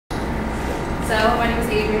So my name is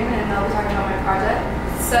Adrienne and I'll be talking about my project.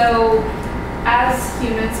 So as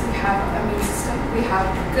humans, we have an immune system. We have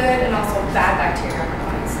good and also bad bacteria in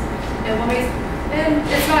our bodies. And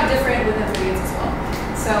it's not different with amphibians as well.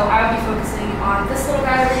 So I'll be focusing on this little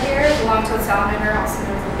guy over here, the long-toed salamander, also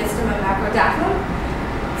known as the macrodactylum.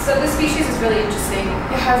 So this species is really interesting.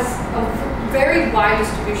 It has a very wide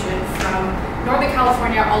distribution from Northern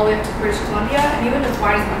California all the way up to British Columbia and even as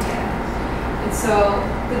wide as Montana. And so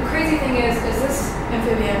the crazy thing is this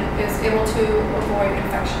amphibian is able to avoid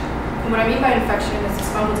infection. And what I mean by infection is this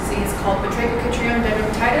fungal disease called Batrachochytrium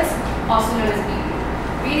dendrobatitis, also known as BD.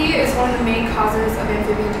 BD is one of the main causes of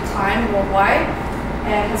amphibian decline worldwide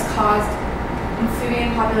and has caused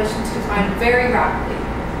amphibian populations to decline very rapidly.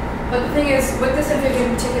 But the thing is, with this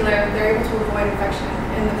amphibian in particular, they're able to avoid infection.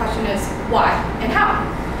 And the question is, why and how?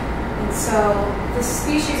 And so this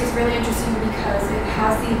species is really interesting because it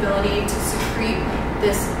has the ability to secrete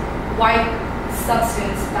this white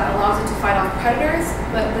substance that allows it to fight off predators.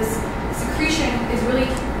 But this secretion is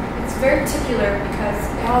it's very particular because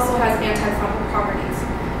it also has antifungal properties.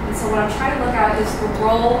 And so what I'm trying to look at is the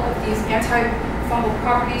role of these antifungal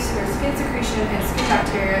properties to their skin secretion and skin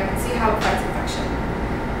bacteria and see how it fights infection.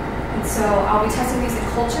 And so I'll be testing these in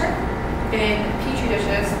culture in petri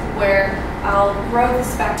dishes where I'll grow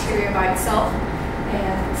this bacteria by itself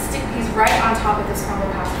and stick these right on top of this fungal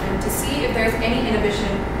pathogen to see if there's any inhibition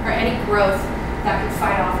or any growth that could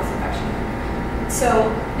fight off this infection. So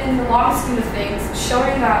in the long scheme of things,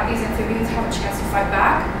 showing that these amphibians have a chance to fight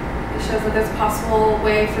back, it shows that there's a possible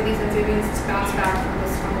way for these amphibians to bounce back from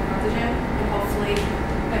this fungal pathogen, and hopefully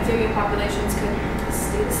amphibian populations could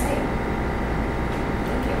stay the same.